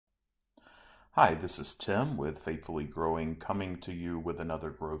Hi, this is Tim with Faithfully Growing, coming to you with another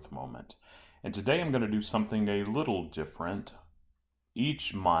growth moment. And today I'm going to do something a little different.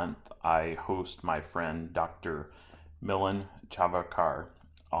 Each month I host my friend Dr. Milan Chavakar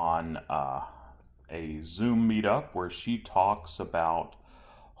on a Zoom meetup where she talks about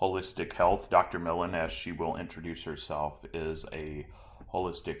holistic health. Dr. Milan, as she will introduce herself, is a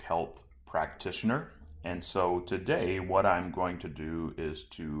holistic health practitioner. And so today, what I'm going to do is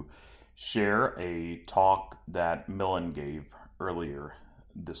to share a talk that Milan gave earlier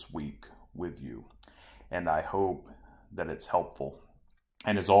this week with you. And I hope that it's helpful.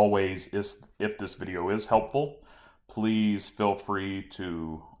 And as always, if this video is helpful, please feel free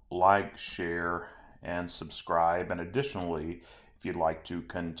to like, share, and subscribe. And additionally, if you'd like to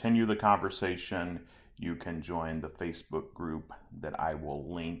continue the conversation, you can join the Facebook group that I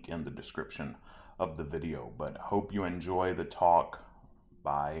will link in the description of the video. But hope you enjoy the talk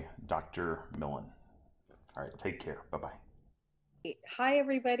by Dr. Milan. All right, take care. Bye bye. Hi,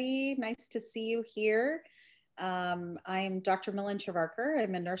 everybody. Nice to see you here. I'm Dr. Milan Chavarkar.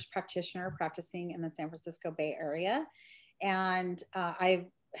 I'm a nurse practitioner practicing in the San Francisco Bay Area. And I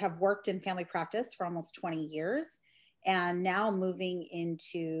have worked in family practice for almost 20 years and now moving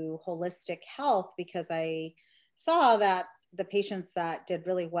into holistic health because I saw that the patients that did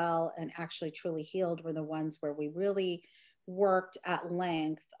really well and actually truly healed were the ones where we really worked at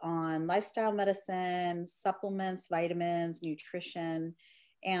length on lifestyle medicine, supplements, vitamins, nutrition,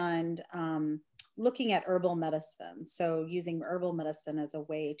 and looking at herbal medicine. So using herbal medicine as a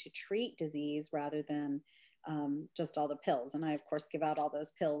way to treat disease rather than just all the pills. And I, of course, give out all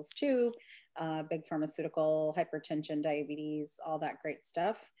those pills too, big pharmaceutical, hypertension, diabetes, all that great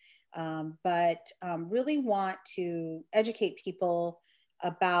stuff. But really want to educate people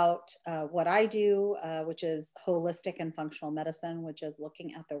about what I do, which is holistic and functional medicine, which is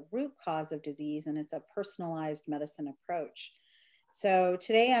looking at the root cause of disease, and it's a personalized medicine approach. So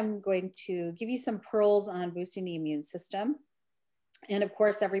today I'm going to give you some pearls on boosting the immune system. And of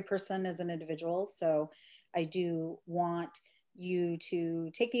course, every person is an individual. So I do want you to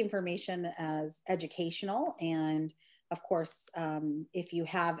take the information as educational. And of course, if you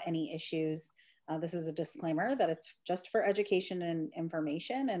have any issues, this is a disclaimer that it's just for education and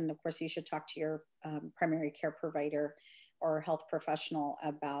information. And of course, you should talk to your primary care provider or health professional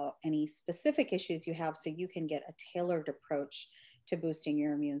about any specific issues you have so you can get a tailored approach to boosting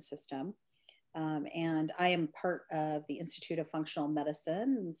your immune system. And I am part of the Institute of Functional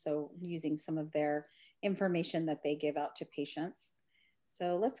Medicine, and so using some of their information that they give out to patients.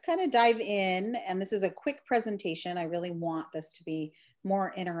 So let's kind of dive in. And this is a quick presentation. I really want this to be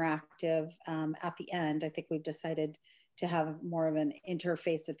more interactive at the end. I think we've decided to have more of an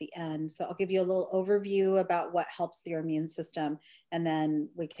interface at the end. So I'll give you a little overview about what helps your immune system, and then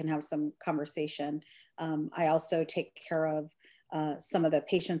we can have some conversation. I also take care of some of the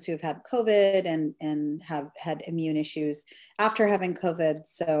patients who've had COVID and have had immune issues after having COVID.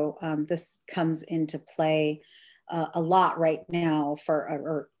 So this comes into play a lot right now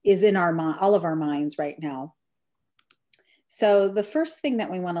or is in all of our minds right now. So the first thing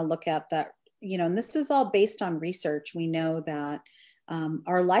that we want to look at that, and this is all based on research, we know that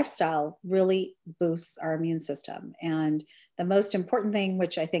our lifestyle really boosts our immune system. And the most important thing,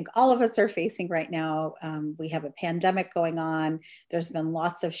 which I think all of us are facing right now, we have a pandemic going on, there's been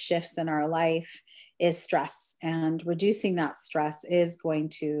lots of shifts in our life, is stress. And reducing that stress is going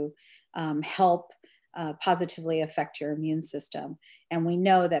to help positively affect your immune system. And we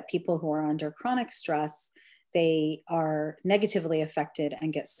know that people who are under chronic stress, they are negatively affected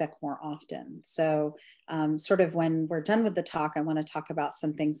and get sick more often. So sort of when we're done with the talk, I want to talk about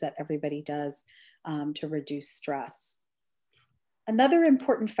some things that everybody does to reduce stress. Another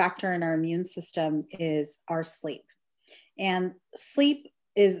important factor in our immune system is our sleep. And sleep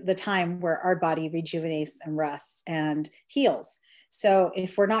is the time where our body rejuvenates and rests and heals. So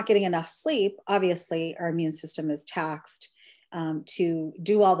if we're not getting enough sleep, obviously our immune system is taxed to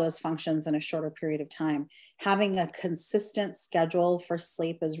do all those functions in a shorter period of time. Having a consistent schedule for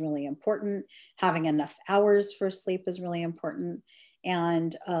sleep is really important. Having enough hours for sleep is really important.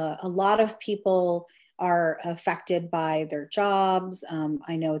 And a lot of people are affected by their jobs.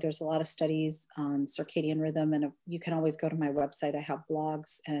 I know there's a lot of studies on circadian rhythm, and you can always go to my website. I have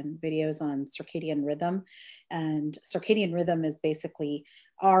blogs and videos on circadian rhythm. And circadian rhythm is basically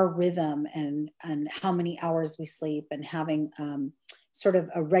our rhythm and how many hours we sleep and having sort of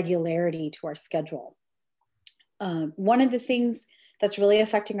a regularity to our schedule. One of the things that's really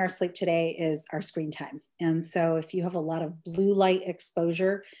affecting our sleep today is our screen time. And so if you have a lot of blue light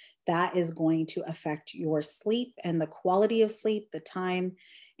exposure, that is going to affect your sleep and the quality of sleep, the time,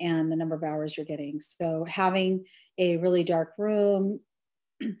 and the number of hours you're getting. So having a really dark room,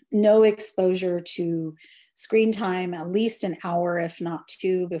 no exposure to screen time, at least an hour, if not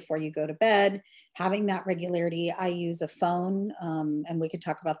two, before you go to bed. Having that regularity. I use a phone, and we can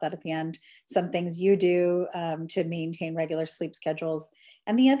talk about that at the end. Some things you do to maintain regular sleep schedules.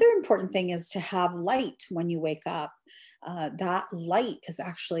 And the other important thing is to have light when you wake up. That light is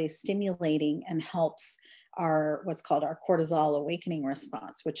actually stimulating and helps our what's called our cortisol awakening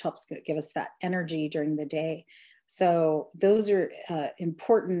response, which helps give us that energy during the day. So those are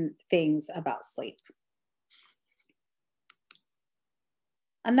important things about sleep.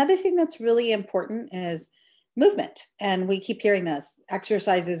 Another thing that's really important is movement. And we keep hearing this.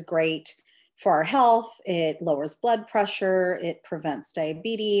 Exercise is great for our health. It lowers blood pressure. It prevents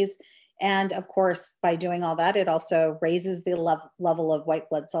diabetes. And of course, by doing all that, it also raises the level of white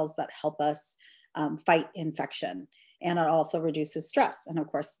blood cells that help us fight infection. And it also reduces stress. And of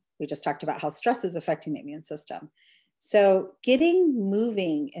course, we just talked about how stress is affecting the immune system. So getting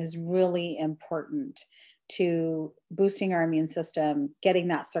moving is really important to boosting our immune system, getting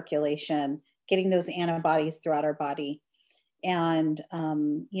that circulation, getting those antibodies throughout our body. And,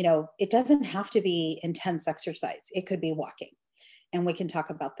 it doesn't have to be intense exercise. It could be walking. And we can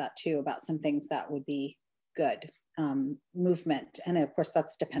talk about that too, about some things that would be good movement. And of course,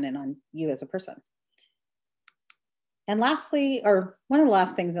 that's dependent on you as a person. And lastly, or one of the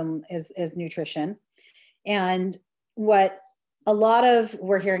last things is nutrition. And what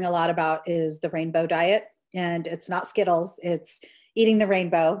we're hearing a lot about is the rainbow diet. And it's not Skittles, it's eating the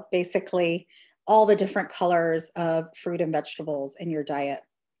rainbow, basically all the different colors of fruit and vegetables in your diet.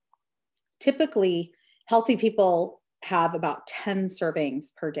 Typically, healthy people have about 10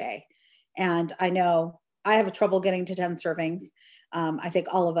 servings per day. And I know I have trouble getting to 10 servings. I think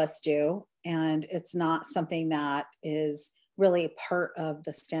all of us do. And it's not something that is really part of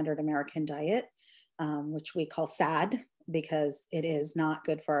the standard American diet, which we call SAD, because it is not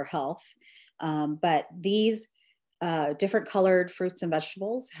good for our health. But these different colored fruits and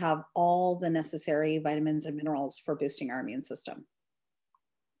vegetables have all the necessary vitamins and minerals for boosting our immune system.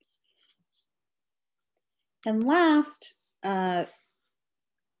 And last, our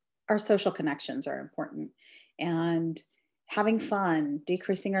social connections are important. And having fun,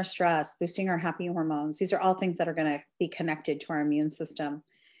 decreasing our stress, boosting our happy hormones, these are all things that are going to be connected to our immune system.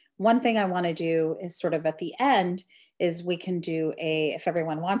 One thing I want to do is sort of at the end is we can do if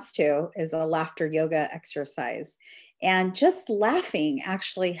everyone wants to, is a laughter yoga exercise. And just laughing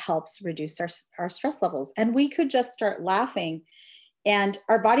actually helps reduce our stress levels. And we could just start laughing and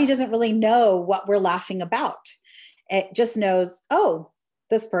our body doesn't really know what we're laughing about. It just knows, oh,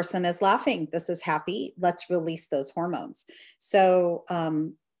 this person is laughing. This is happy. Let's release those hormones. So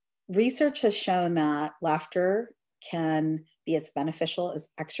research has shown that laughter can be as beneficial as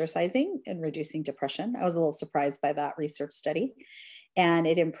exercising in reducing depression. I was a little surprised by that research study. And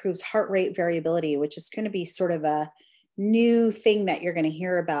it improves heart rate variability, which is going to be sort of a new thing that you're going to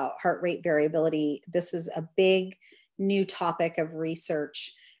hear about, heart rate variability. This is a big new topic of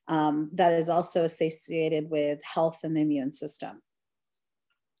research that is also associated with health and the immune system.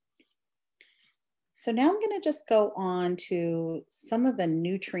 So now I'm going to just go on to some of the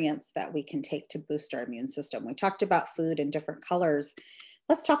nutrients that we can take to boost our immune system. We talked about food in different colors.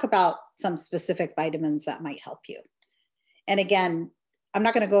 Let's talk about some specific vitamins that might help you. And again, I'm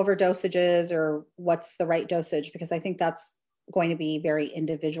not going to go over dosages or what's the right dosage because I think that's going to be very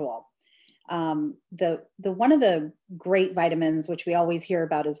individual. The one of the great vitamins, which we always hear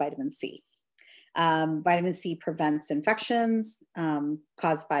about, is vitamin C. Vitamin C prevents infections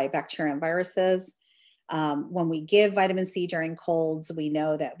caused by bacteria and viruses. When we give vitamin C during colds, we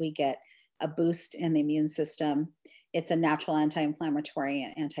know that we get a boost in the immune system. It's a natural anti-inflammatory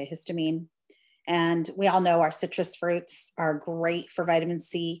and antihistamine. And we all know our citrus fruits are great for vitamin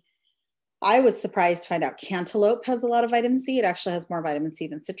C. I was surprised to find out cantaloupe has a lot of vitamin C. It actually has more vitamin C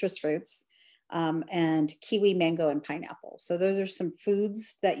than citrus fruits. And kiwi, mango, and pineapple. So those are some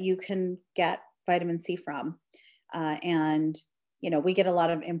foods that you can get vitamin C from. And we get a lot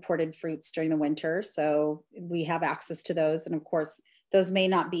of imported fruits during the winter, so we have access to those. And of course, those may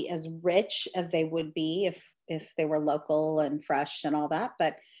not be as rich as they would be if they were local and fresh and all that,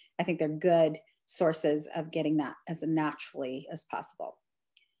 but I think they're good sources of getting that as naturally as possible.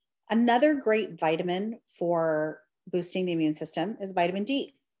 Another great vitamin for boosting the immune system is vitamin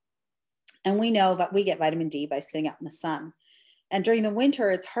D. And we know that we get vitamin D by sitting out in the sun. And during the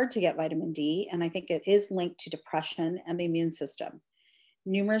winter, it's hard to get vitamin D, and I think it is linked to depression and the immune system.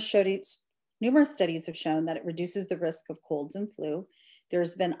 Numerous studies have shown that it reduces the risk of colds and flu.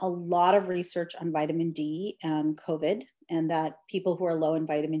 There's been a lot of research on vitamin D and COVID and that people who are low in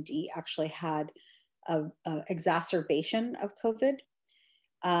vitamin D actually had a exacerbation of COVID.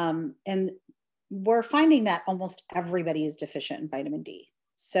 And we're finding that almost everybody is deficient in vitamin D.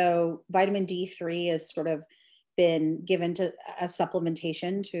 So vitamin D3 has sort of been given to a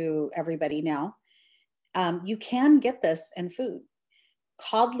supplementation to everybody now. You can get this in food.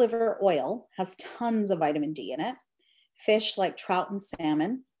 Cod liver oil has tons of vitamin D in it. Fish like trout and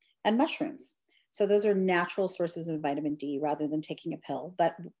salmon, and mushrooms. So those are natural sources of vitamin D rather than taking a pill.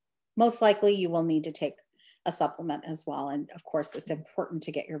 But most likely you will need to take a supplement as well. And of course, it's important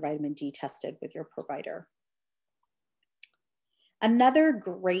to get your vitamin D tested with your provider. Another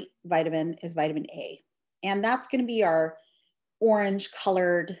great vitamin is vitamin A, and that's going to be our orange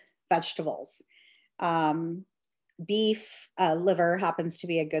colored vegetables. Beef liver happens to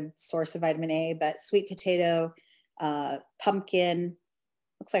be a good source of vitamin A, but sweet potato, pumpkin,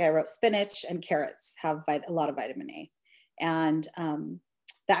 looks like I wrote spinach, and carrots have a lot of vitamin A. And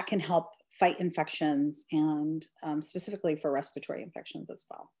that can help fight infections, and specifically for respiratory infections as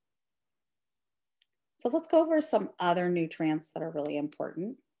well. So let's go over some other nutrients that are really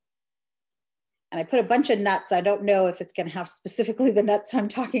important. And I put a bunch of nuts. I don't know if it's going to have specifically the nuts I'm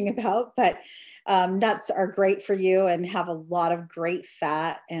talking about, but nuts are great for you and have a lot of great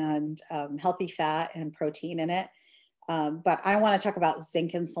fat and healthy fat and protein in it. But I want to talk about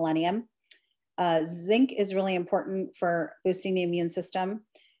zinc and selenium. Zinc is really important for boosting the immune system.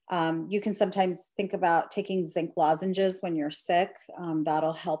 You can sometimes think about taking zinc lozenges when you're sick.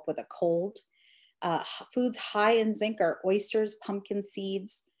 That'll help with a cold. Foods high in zinc are oysters, pumpkin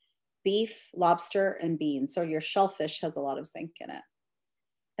seeds, beef, lobster, and beans. So your shellfish has a lot of zinc in it.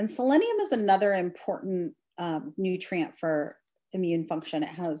 And selenium is another important nutrient for immune function. It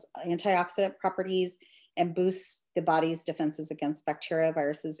has antioxidant properties and boosts the body's defenses against bacteria,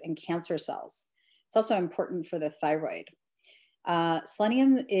 viruses, and cancer cells. It's also important for the thyroid.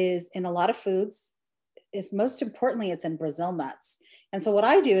 Selenium is in a lot of foods. Most importantly, it's in Brazil nuts. And so what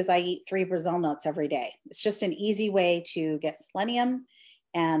I do is I eat 3 Brazil nuts every day. It's just an easy way to get selenium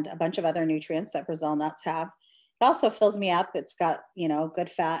and a bunch of other nutrients that Brazil nuts have. It also fills me up. It's got, good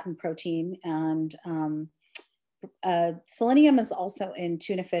fat and protein. And selenium is also in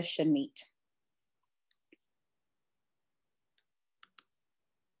tuna fish and meat.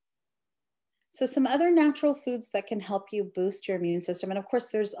 So some other natural foods that can help you boost your immune system. And of course,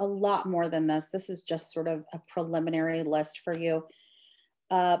 there's a lot more than this. This is just sort of a preliminary list for you.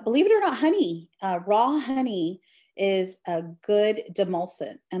 Believe it or not, honey, raw honey is a good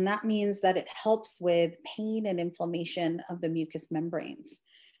demulcent. And that means that it helps with pain and inflammation of the mucous membranes.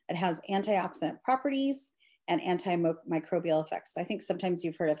 It has antioxidant properties and antimicrobial effects. I think sometimes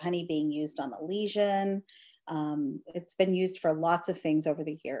you've heard of honey being used on a lesion. It's been used for lots of things over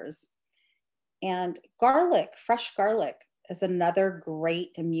the years. And garlic, fresh garlic, is another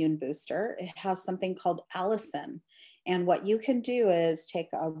great immune booster. It has something called allicin. And what you can do is take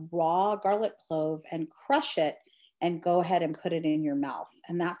a raw garlic clove and crush it and go ahead and put it in your mouth.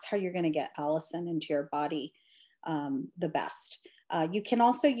 And that's how you're going to get allicin into your body the best. You can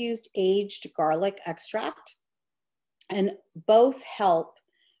also use aged garlic extract, and both help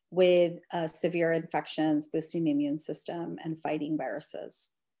with severe infections, boosting the immune system, and fighting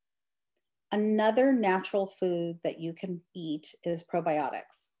viruses. Another natural food that you can eat is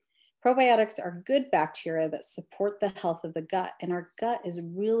probiotics. Probiotics are good bacteria that support the health of the gut, and our gut is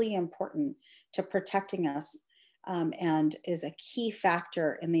really important to protecting us and is a key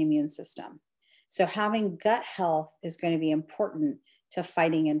factor in the immune system. So having gut health is going to be important to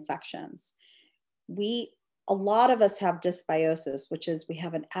fighting infections. A lot of us have dysbiosis, which is we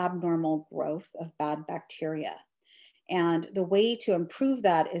have an abnormal growth of bad bacteria. And the way to improve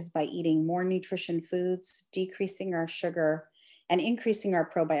that is by eating more nutrition foods, decreasing our sugar, and increasing our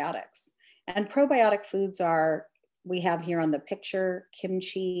probiotics. And probiotic foods we have here on the picture,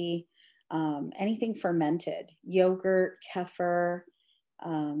 kimchi, anything fermented, yogurt, kefir,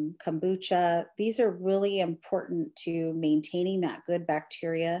 kombucha. These are really important to maintaining that good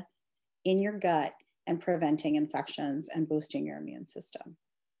bacteria in your gut and preventing infections and boosting your immune system.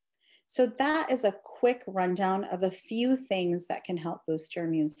 So that is a quick rundown of a few things that can help boost your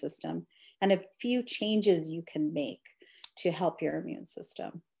immune system and a few changes you can make to help your immune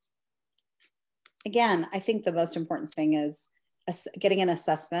system. Again, I think the most important thing is getting an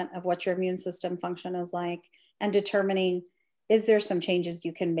assessment of what your immune system function is like and determining, is there some changes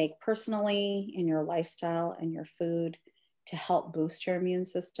you can make personally in your lifestyle and your food to help boost your immune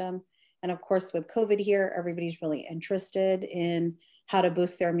system. And of course, with COVID here, everybody's really interested in how to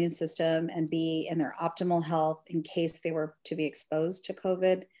boost their immune system and be in their optimal health in case they were to be exposed to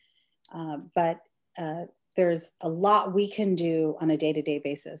COVID. But there's a lot we can do on a day-to-day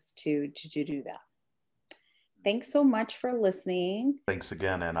basis to do that. Thanks so much for listening. Thanks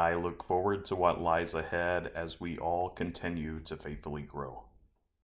again, and I look forward to what lies ahead as we all continue to faithfully grow.